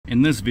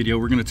In this video,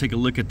 we're going to take a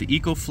look at the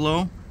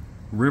EcoFlow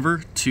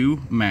RIVER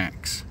 2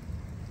 Max.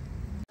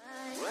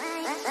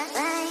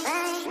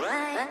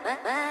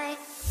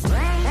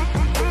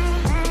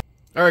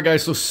 Alright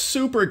guys, so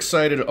super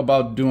excited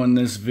about doing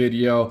this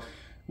video.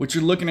 What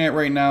you're looking at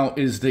right now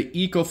is the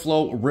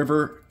EcoFlow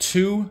RIVER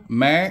 2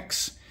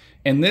 Max,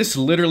 and this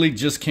literally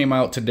just came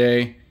out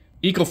today.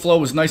 EcoFlow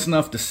was nice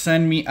enough to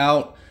send me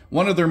out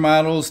one of their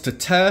models to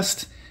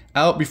test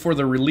out before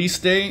the release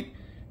date,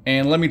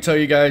 and let me tell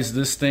you guys,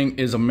 this thing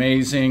is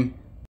amazing.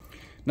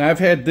 Now I've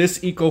had this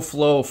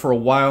EcoFlow for a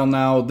while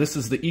now. This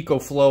is the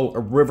EcoFlow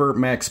RIVER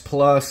Max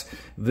Plus.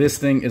 This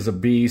thing is a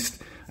beast.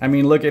 I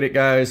mean, look at it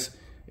guys.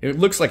 It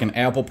looks like an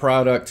Apple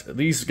product.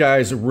 These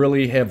guys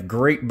really have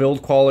great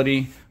build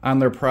quality on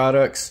their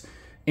products,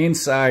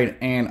 inside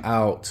and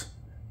out.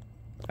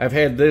 I've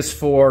had this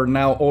for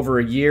now over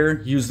a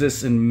year. Used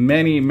this in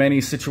many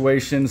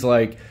situations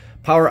like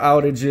power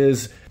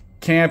outages,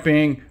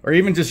 camping, or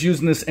even just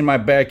using this in my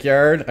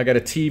backyard. I got a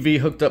TV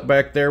hooked up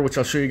back there, which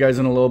I'll show you guys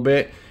in a little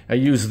bit. I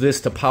use this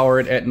to power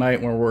it at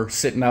night when we're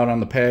sitting out on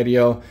the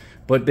patio.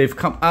 But they've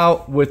come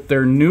out with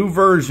their new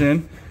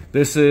version.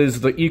 This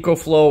is the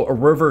EcoFlow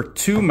RIVER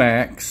 2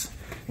 Max.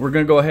 We're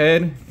gonna go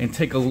ahead and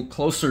take a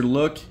closer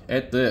look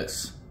at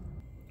this.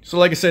 So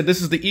like I said,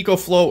 this is the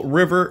EcoFlow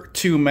RIVER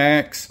 2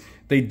 Max.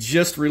 They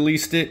just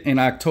released it in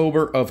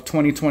October of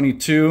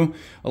 2022,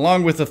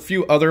 along with a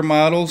few other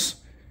models.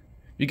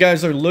 You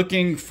guys are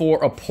looking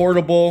for a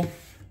portable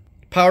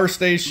power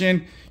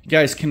station. You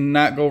guys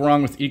cannot go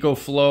wrong with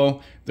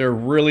EcoFlow. They're a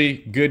really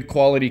good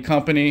quality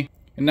company.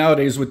 And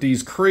nowadays with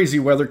these crazy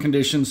weather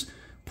conditions,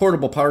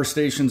 portable power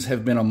stations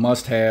have been a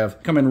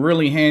must-have. Come in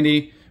really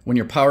handy when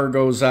your power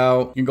goes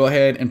out. You can go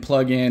ahead and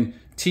plug in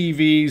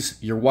TVs,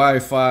 your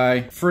Wi-Fi,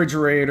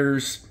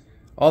 refrigerators,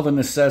 all the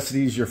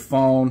necessities, your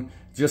phone,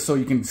 just so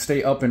you can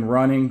stay up and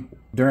running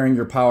during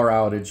your power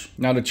outage.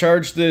 Now to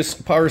charge this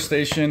power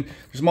station,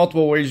 there's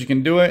multiple ways you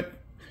can do it.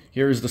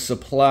 Here's the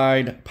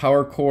supplied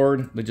power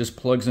cord that just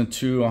plugs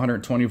into a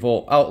 120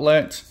 volt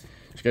outlet.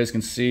 As you guys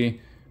can see,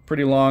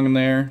 pretty long in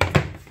there.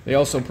 They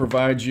also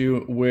provide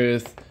you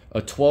with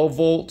a 12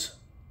 volt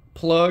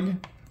plug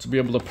to be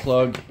able to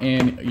plug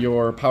in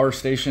your power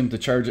station to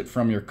charge it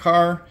from your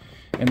car.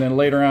 And then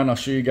later on, I'll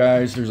show you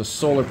guys, there's a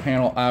solar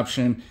panel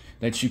option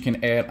that you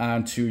can add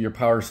on to your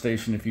power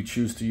station if you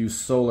choose to use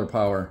solar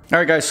power. All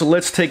right guys, so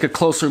let's take a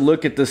closer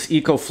look at this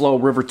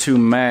EcoFlow RIVER 2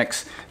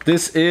 Max.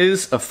 This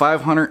is a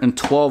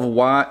 512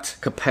 watt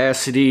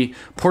capacity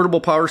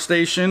portable power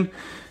station.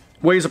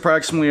 Weighs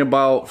approximately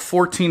about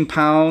 14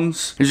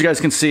 pounds. As you guys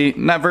can see,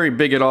 not very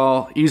big at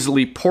all,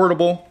 easily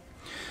portable.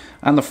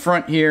 On the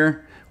front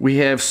here, we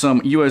have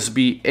some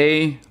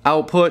USB-A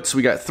outputs.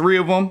 We got 3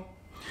 of them.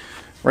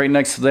 Right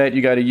next to that,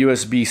 you got a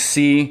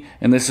USB-C,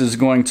 and this is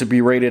going to be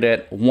rated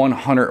at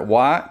 100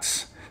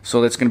 watts. So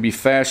that's going to be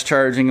fast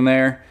charging in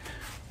there.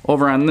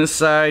 Over on this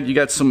side, you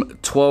got some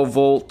 12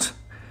 volt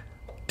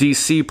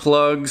DC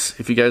plugs.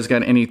 If you guys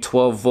got any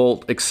 12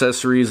 volt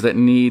accessories that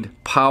need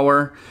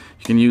power,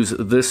 you can use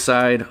this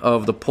side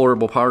of the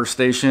portable power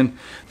station.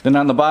 Then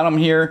on the bottom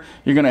here,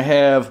 you're gonna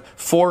have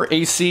 4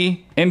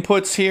 AC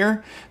inputs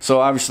here.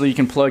 So obviously you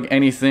can plug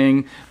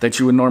anything that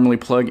you would normally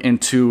plug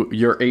into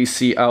your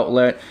AC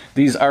outlet.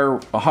 These are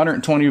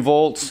 120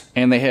 volts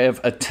and they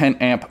have a 10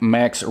 amp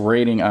max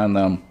rating on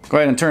them. Go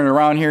ahead and turn it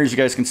around here. As you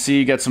guys can see,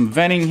 you got some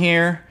venting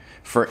here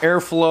for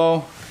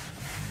airflow.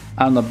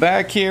 On the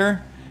back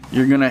here,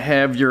 you're gonna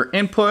have your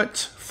input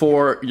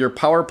for your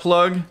power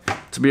plug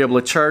to be able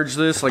to charge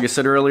this. Like I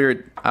said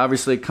earlier,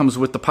 obviously it comes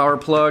with the power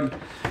plug.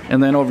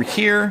 And then over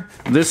here,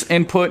 this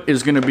input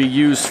is going to be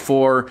used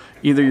for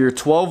either your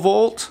 12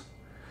 volt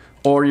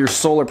or your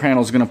solar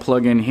panel is going to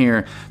plug in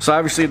here. So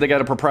obviously they got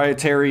a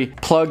proprietary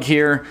plug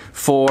here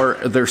for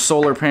their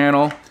solar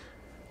panel.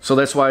 So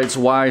that's why it's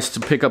wise to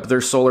pick up their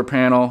solar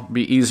panel,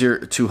 be easier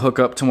to hook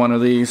up to one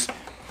of these.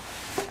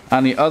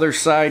 On the other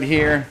side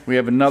here, we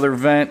have another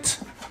vent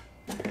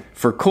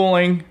for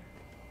cooling.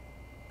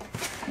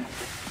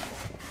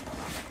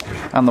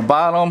 On the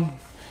bottom,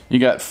 you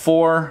got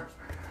 4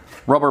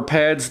 rubber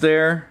pads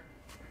there,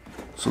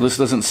 so this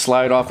doesn't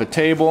slide off a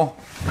table.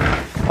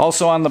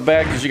 Also on the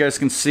back, as you guys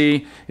can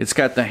see, it's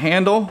got the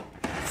handle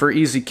for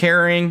easy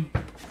carrying.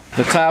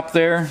 The top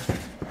there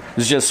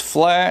is just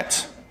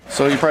flat,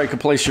 so you probably could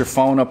place your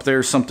phone up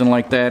there, something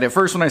like that. At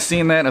first when I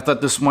seen that, I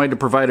thought this might have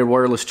provided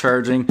wireless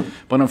charging,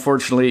 but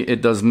unfortunately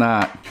it does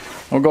not.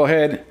 We'll go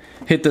ahead,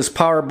 hit this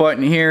power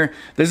button here.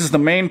 This is the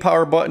main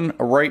power button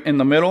right in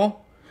the middle.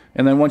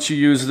 And then once you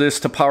use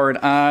this to power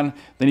it on,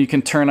 then you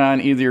can turn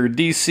on either your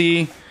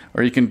DC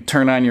or you can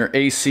turn on your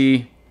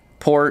AC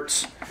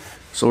ports.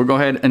 So we'll go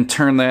ahead and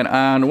turn that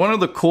on. One of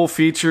the cool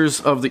features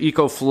of the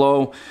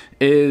EcoFlow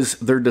is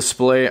their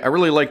display. I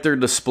really like their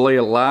display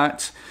a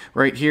lot.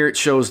 Right here it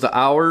shows the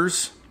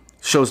hours,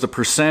 shows the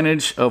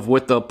percentage of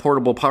what the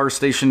portable power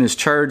station is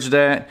charged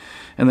at.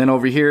 And then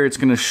over here it's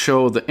going to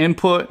show the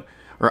input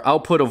or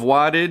output of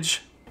wattage.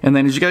 And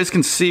then as you guys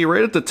can see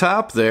right at the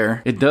top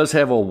there, it does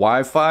have a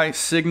Wi-Fi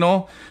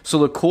signal. So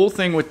the cool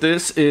thing with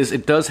this is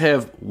it does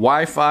have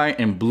Wi-Fi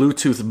and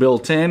Bluetooth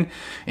built in,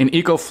 and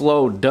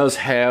EcoFlow does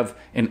have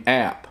an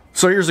app.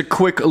 So here's a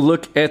quick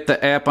look at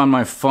the app on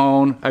my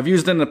phone. I've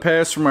used it in the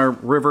past for my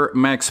River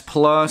Max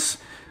Plus.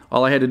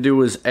 All I had to do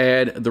was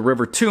add the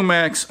River 2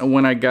 Max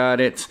when I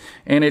got it.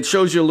 And it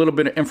shows you a little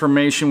bit of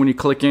information when you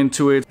click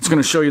into it. It's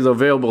going to show you the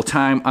available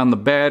time on the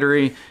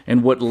battery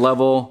and what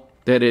level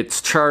that it's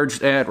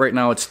charged at. Right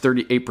now it's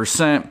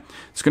 38%.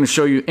 It's going to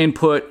show you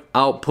input,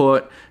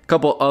 output, a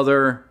couple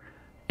other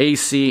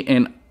AC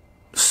and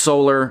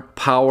solar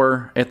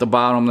power at the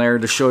bottom there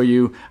to show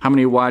you how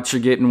many watts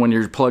you're getting when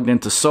you're plugged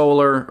into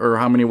solar, or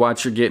how many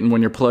watts you're getting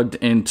when you're plugged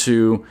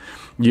into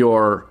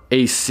your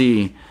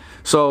AC.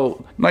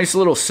 So nice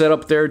little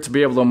setup there to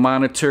be able to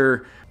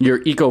monitor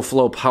your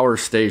EcoFlow power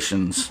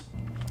stations.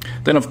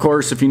 Then of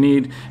course, if you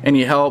need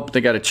any help,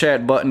 they got a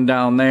chat button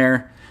down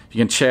there. You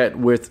can chat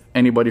with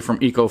anybody from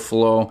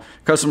EcoFlow.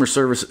 Customer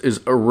service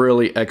is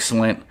really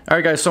excellent. All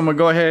right guys, so I'm gonna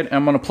go ahead and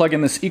I'm gonna plug in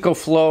this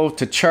EcoFlow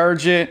to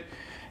charge it.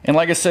 And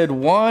like I said,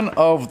 one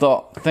of the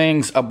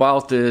things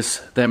about this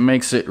that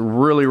makes it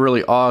really,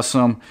 really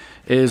awesome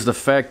is the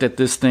fact that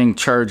this thing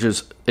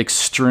charges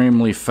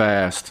extremely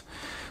fast.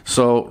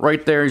 So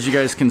right there, as you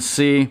guys can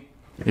see,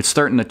 it's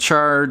starting to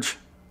charge.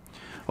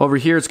 Over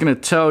here, it's going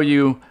to tell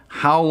you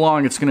how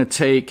long it's going to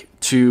take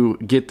to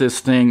get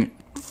this thing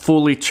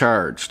fully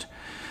charged.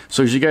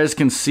 So as you guys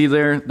can see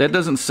there, that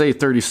doesn't say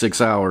 36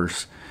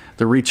 hours.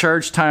 The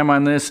recharge time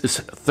on this is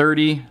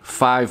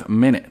 35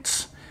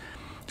 minutes.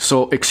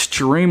 So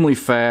extremely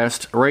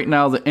fast. Right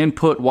now, the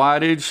input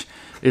wattage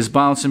is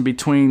bouncing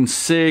between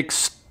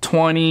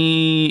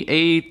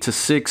 628 to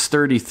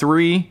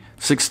 633,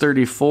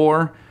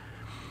 634.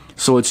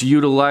 So it's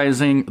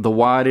utilizing the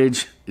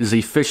wattage as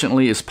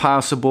efficiently as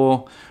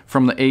possible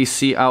from the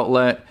AC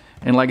outlet.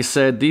 And like I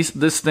said,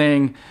 this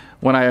thing,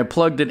 when I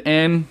plugged it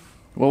in,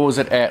 what was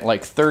it at?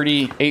 Like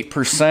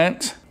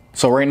 38%.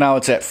 So right now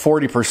it's at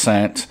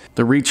 40%.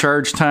 The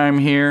recharge time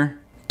here,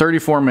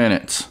 34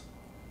 minutes.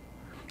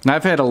 Now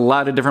I've had a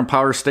lot of different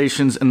power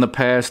stations in the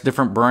past,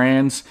 different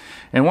brands,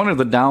 and one of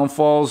the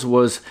downfalls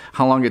was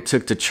how long it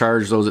took to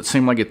charge those. It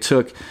seemed like it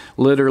took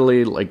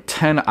literally like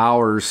 10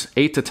 hours,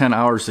 8 to 10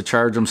 hours to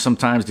charge them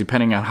sometimes,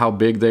 depending on how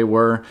big they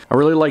were. I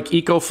really like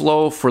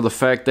EcoFlow for the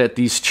fact that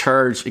these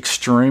charge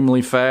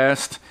extremely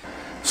fast.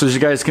 So as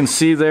you guys can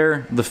see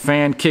there, the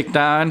fan kicked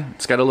on.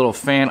 It's got a little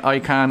fan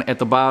icon at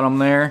the bottom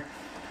there.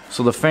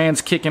 So the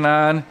fan's kicking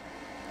on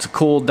to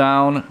cool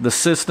down the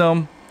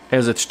system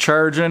as it's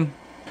charging.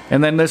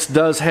 And then this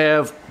does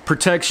have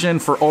protection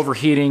for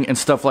overheating and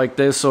stuff like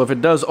this. So if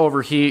it does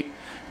overheat,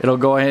 it'll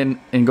go ahead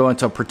and go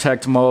into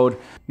protect mode.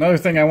 Another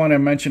thing I want to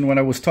mention, when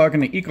I was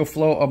talking to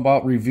EcoFlow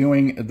about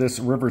reviewing this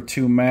River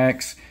 2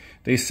 Max,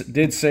 they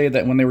did say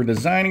that when they were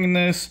designing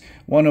this,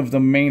 one of the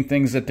main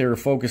things that they were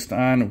focused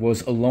on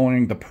was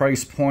lowering the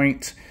price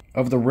point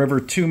of the River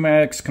 2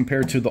 Max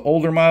compared to the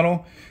older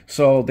model.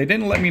 So they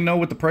didn't let me know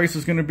what the price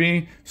was going to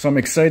be. So I'm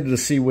excited to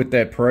see what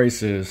that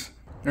price is.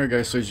 Alright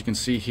guys, so as you can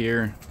see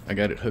here, I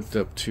got it hooked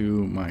up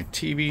to my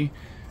TV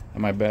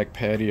on my back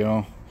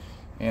patio,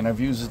 and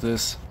I've used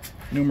this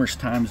numerous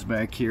times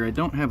back here. I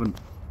don't have an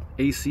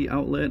AC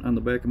outlet on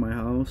the back of my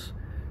house,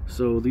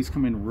 so these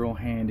come in real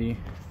handy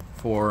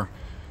for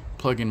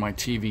plugging my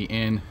TV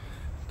in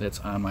that's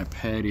on my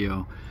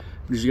patio.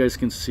 As you guys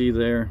can see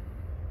there,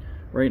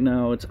 right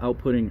now it's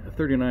outputting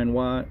 39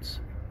 watts.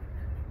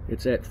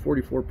 It's at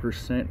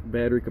 44%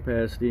 battery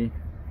capacity.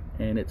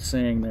 And it's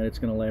saying that it's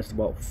going to last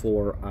about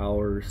 4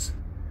 hours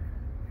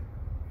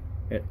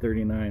at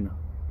 39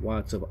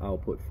 watts of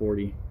output,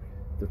 40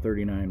 to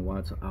 39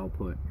 watts of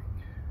output.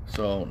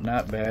 So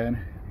not bad.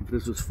 If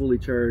this was fully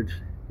charged,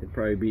 it'd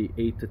probably be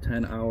 8 to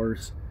 10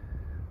 hours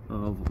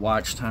of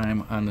watch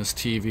time on this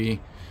TV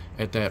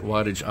at that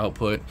wattage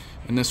output.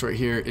 And this right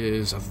here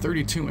is a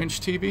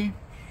 32-inch TV.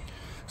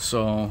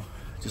 So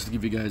just to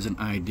give you guys an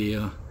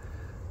idea.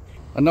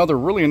 Another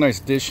really nice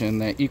addition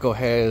that Eco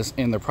has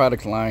in their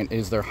product line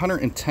is their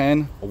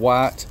 110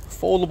 watt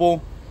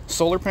foldable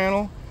solar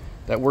panel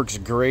that works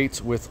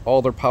great with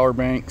all their power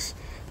banks.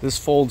 This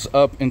folds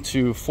up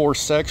into 4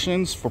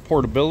 sections for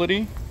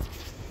portability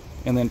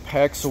and then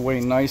packs away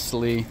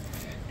nicely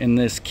in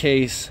this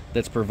case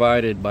that's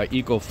provided by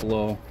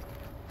EcoFlow.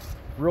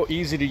 Real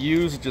easy to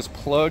use, it just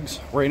plugs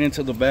right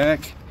into the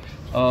back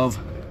of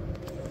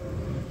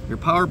your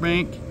power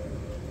bank.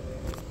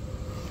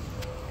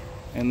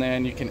 And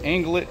then you can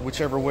angle it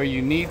whichever way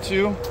you need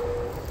to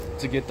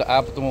get the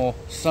optimal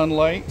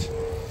sunlight.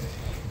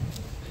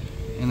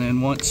 And then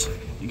once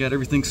you got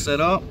everything set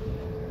up,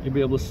 you'll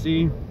be able to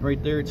see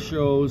right there it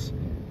shows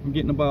I'm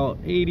getting about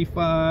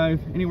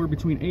 85, anywhere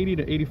between 80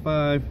 to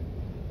 85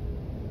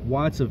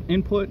 watts of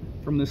input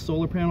from this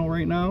solar panel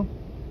right now.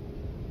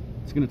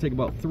 It's going to take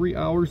about 3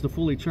 hours to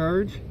fully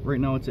charge. Right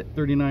now it's at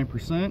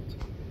 39%.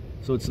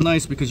 So it's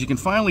nice because you can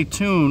finally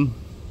tune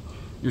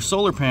your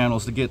solar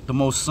panels to get the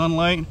most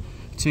sunlight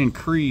to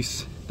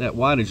increase that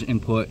wattage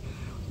input.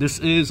 This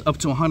is up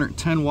to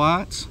 110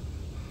 watts,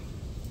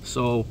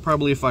 So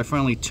probably if I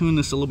finally tune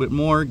this a little bit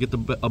more, get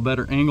a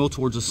better angle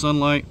towards the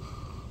sunlight,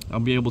 I'll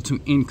be able to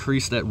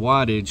increase that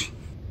wattage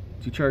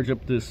to charge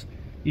up this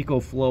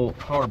EcoFlow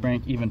power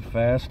bank even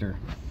faster.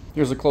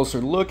 Here's a closer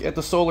look at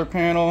the solar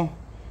panel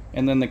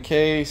and then the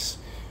case.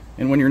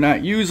 And when you're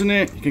not using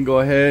it, you can go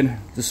ahead,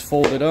 just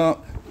fold it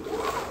up.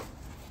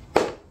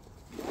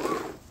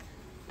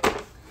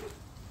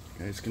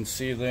 You guys can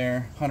see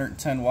there,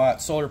 110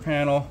 watt solar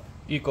panel,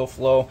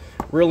 EcoFlow.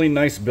 Really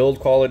nice build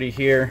quality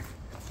here.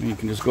 And you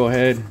can just go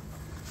ahead,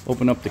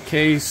 open up the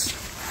case.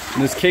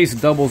 And this case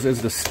doubles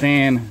as the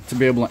stand to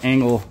be able to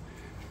angle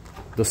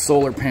the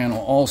solar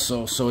panel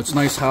also. So it's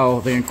nice how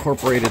they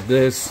incorporated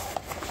this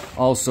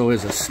also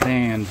as a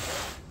stand.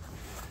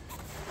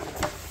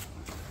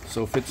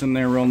 So it fits in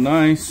there real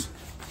nice.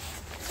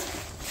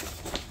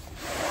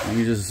 And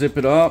you just zip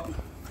it up.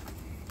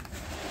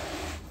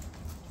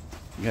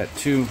 You got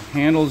two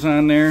handles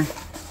on there,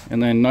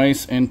 and then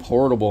nice and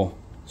portable.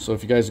 So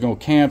if you guys go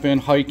camping,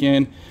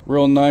 hiking,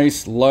 real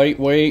nice,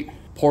 lightweight,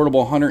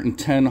 portable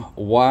 110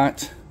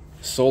 watt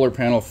solar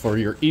panel for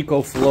your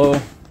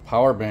EcoFlow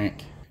power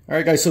bank. All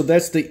right guys, so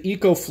that's the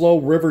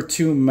EcoFlow River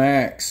 2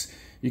 Max.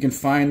 You can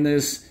find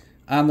this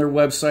on their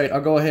website.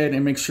 I'll go ahead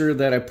and make sure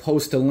that I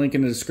post a link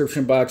in the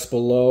description box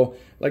below.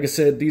 Like I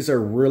said, these are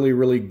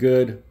really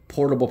good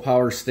portable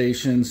power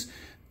stations.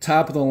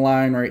 Top of the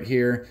line right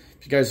here.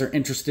 If you guys are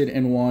interested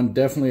in one,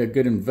 definitely a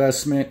good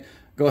investment.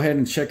 Go ahead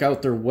and check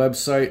out their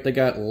website. They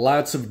got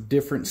lots of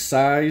different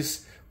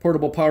size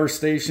portable power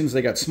stations.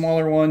 They got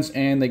smaller ones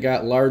and they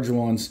got large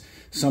ones.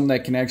 Some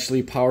that can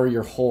actually power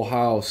your whole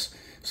house.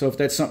 So if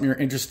that's something you're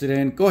interested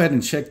in, go ahead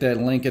and check that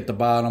link at the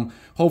bottom.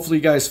 Hopefully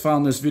you guys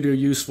found this video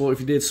useful. If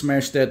you did,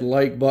 smash that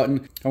like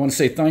button. I want to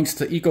say thanks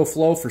to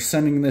EcoFlow for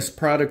sending this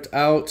product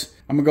out.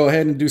 I'm going to go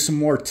ahead and do some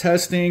more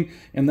testing,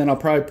 and then I'll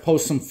probably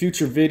post some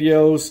future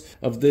videos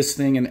of this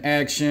thing in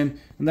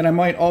action. And then I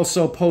might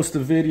also post a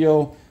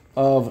video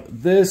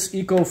of this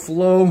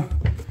EcoFlow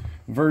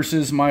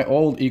versus my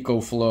old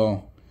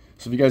EcoFlow.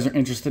 So if you guys are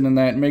interested in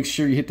that, make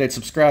sure you hit that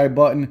subscribe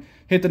button,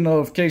 hit the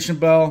notification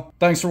bell.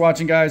 Thanks for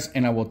watching, guys,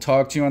 and I will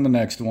talk to you on the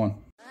next one.